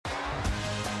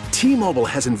T-Mobile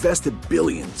has invested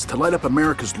billions to light up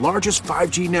America's largest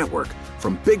 5G network,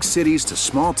 from big cities to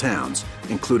small towns,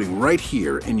 including right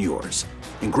here in yours.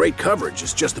 And great coverage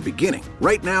is just the beginning.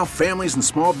 Right now, families and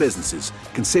small businesses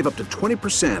can save up to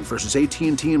 20% versus AT&T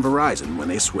and Verizon when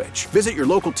they switch. Visit your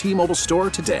local T-Mobile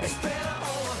store today.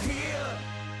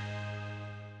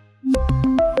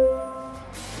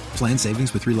 Plan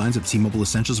savings with 3 lines of T-Mobile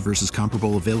Essentials versus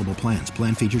comparable available plans.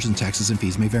 Plan features and taxes and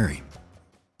fees may vary.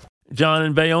 John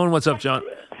in Bayonne. What's up, John?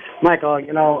 Michael,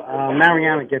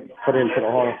 Mariano gets put into the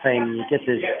Hall of Fame. You get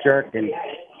this jerk and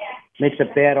makes a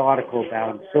bad article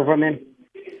about Silverman.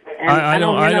 And I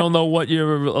don't know what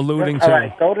you're alluding to. All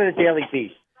right, go to the Daily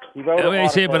Beast. He wrote an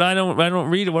article. But I don't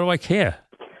read it. What do I care?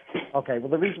 Okay, well,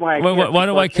 the reason why why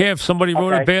do I care if somebody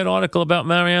wrote a bad article about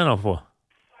Mariano for?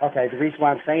 Okay, the reason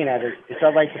why I'm saying that is it's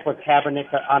all right to put Kaepernick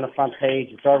on the front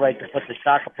page. It's all right to put the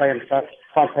soccer player on the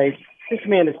front page. This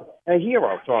man is a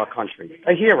hero to our country.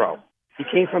 A hero. He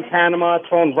came from Panama,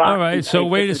 throwing rocks. All right, so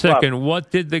wait a second.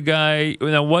 What did the guy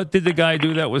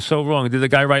do that was so wrong? Did the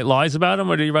guy write lies about him,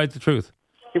 or did he write the truth?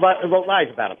 He wrote lies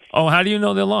about him. Oh, how do you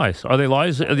know they're lies? Are they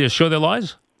lies? Are you sure they're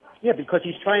lies? Yeah, because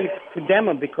he's trying to condemn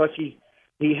him because he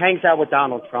hangs out with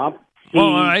Donald Trump.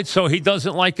 All right, so he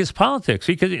doesn't like his politics.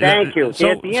 Thank you.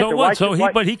 So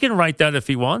what? But he can write that if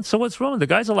he wants. So what's wrong? The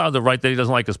guy's allowed to write that he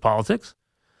doesn't like his politics.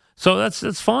 So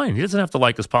that's fine. He doesn't have to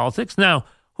like his politics. Now,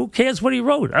 who cares what he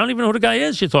wrote? I don't even know who the guy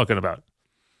is you're talking about.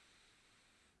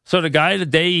 So the guy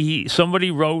today, somebody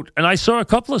wrote, and I saw a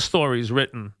couple of stories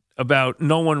written about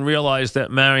no one realized that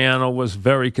Mariano was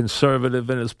very conservative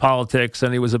in his politics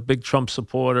and he was a big Trump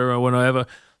supporter or whatever.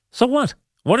 So what?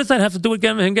 What does that have to do with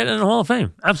him getting in the Hall of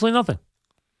Fame? Absolutely nothing.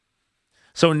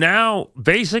 So now,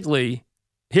 basically,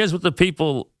 here's what the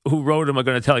people who wrote him are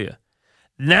going to tell you.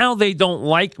 Now they don't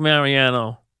like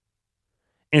Mariano.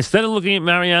 Instead of looking at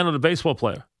Mariano, the baseball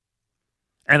player,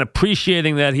 and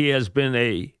appreciating that he has been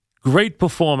a great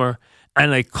performer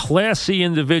and a classy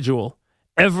individual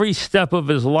every step of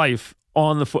his life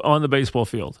on the baseball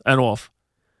field and off.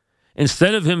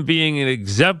 Instead of him being an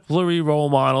exemplary role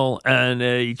model and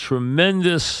a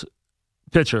tremendous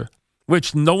pitcher,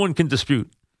 which no one can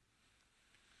dispute,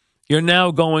 you're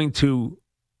now going to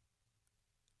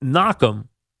knock him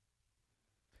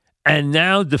and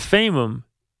now defame him.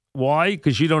 Why?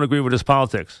 Because you don't agree with his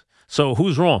politics. So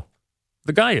who's wrong?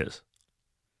 The guy is.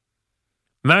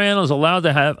 Mariano's allowed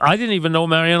to have... I didn't even know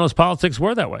Mariano's politics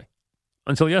were that way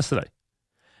until yesterday.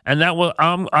 And that was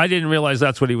I didn't realize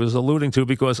that's what he was alluding to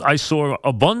because I saw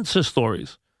a bunch of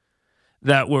stories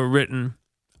that were written.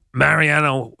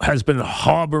 Mariano has been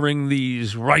harboring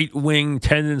these right-wing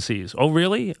tendencies. Oh,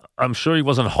 really? I'm sure he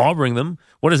wasn't harboring them.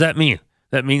 What does that mean?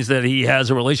 That means that he has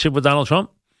a relationship with Donald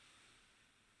Trump?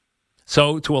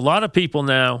 So to a lot of people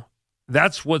now,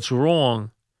 that's what's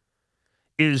wrong,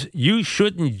 is you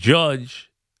shouldn't judge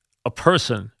a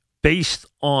person based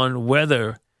on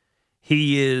whether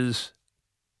he is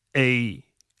a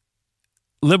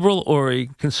liberal or a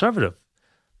conservative.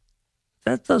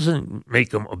 That doesn't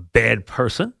make him a bad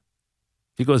person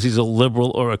because he's a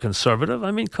liberal or a conservative.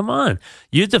 I mean, come on.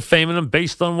 You're defaming him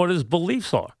based on what his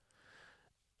beliefs are.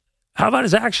 How about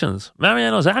his actions?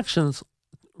 Mariano's actions,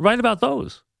 write about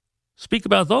those. Speak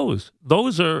about those.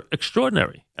 Those are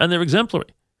extraordinary, and they're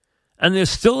exemplary. And they're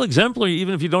still exemplary,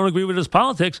 even if you don't agree with his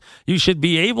politics. You should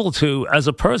be able to, as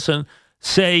a person,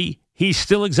 say he's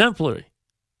still exemplary.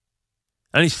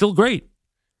 And he's still great.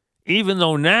 Even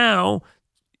though now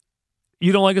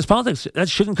you don't like his politics. That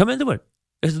shouldn't come into it.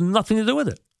 It has nothing to do with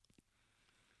it.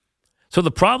 So the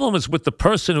problem is with the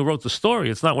person who wrote the story.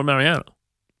 It's not with Mariano.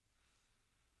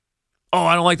 Oh,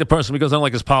 I don't like the person because I don't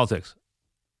like his politics.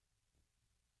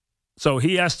 So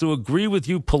he has to agree with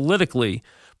you politically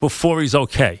before he's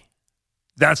okay.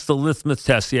 That's the litmus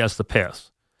test he has to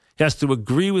pass. He has to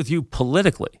agree with you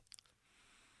politically.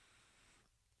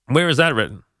 Where is that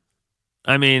written?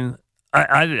 I mean,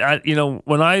 I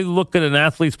when I look at an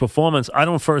athlete's performance, I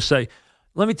don't first say,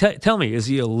 let me tell me, is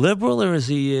he a liberal or is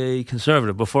he a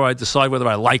conservative before I decide whether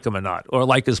I like him or not, or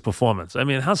like his performance. I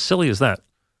mean, how silly is that?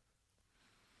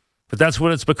 But that's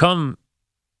what it's become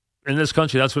in this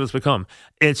country. That's what it's become.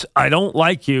 It's, I don't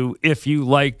like you if you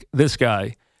like this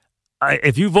guy.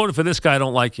 If you voted for this guy, I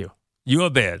don't like you.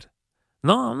 You're bad.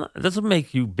 No, I'm not. It doesn't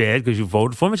make you bad because you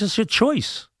voted for him. It's just your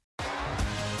choice.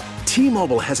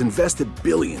 T-Mobile has invested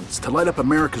billions to light up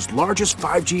America's largest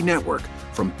 5G network,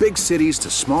 from big cities to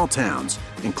small towns,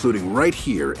 including right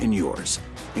here in yours.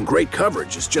 And great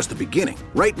coverage is just the beginning.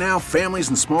 Right now, families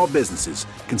and small businesses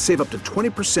can save up to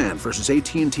 20% versus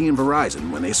AT&T and Verizon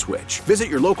when they switch. Visit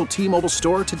your local T-Mobile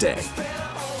store today.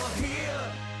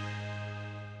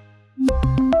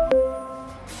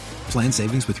 Plan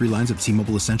savings with 3 lines of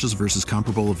T-Mobile Essentials versus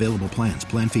comparable available plans.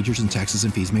 Plan features and taxes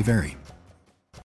and fees may vary.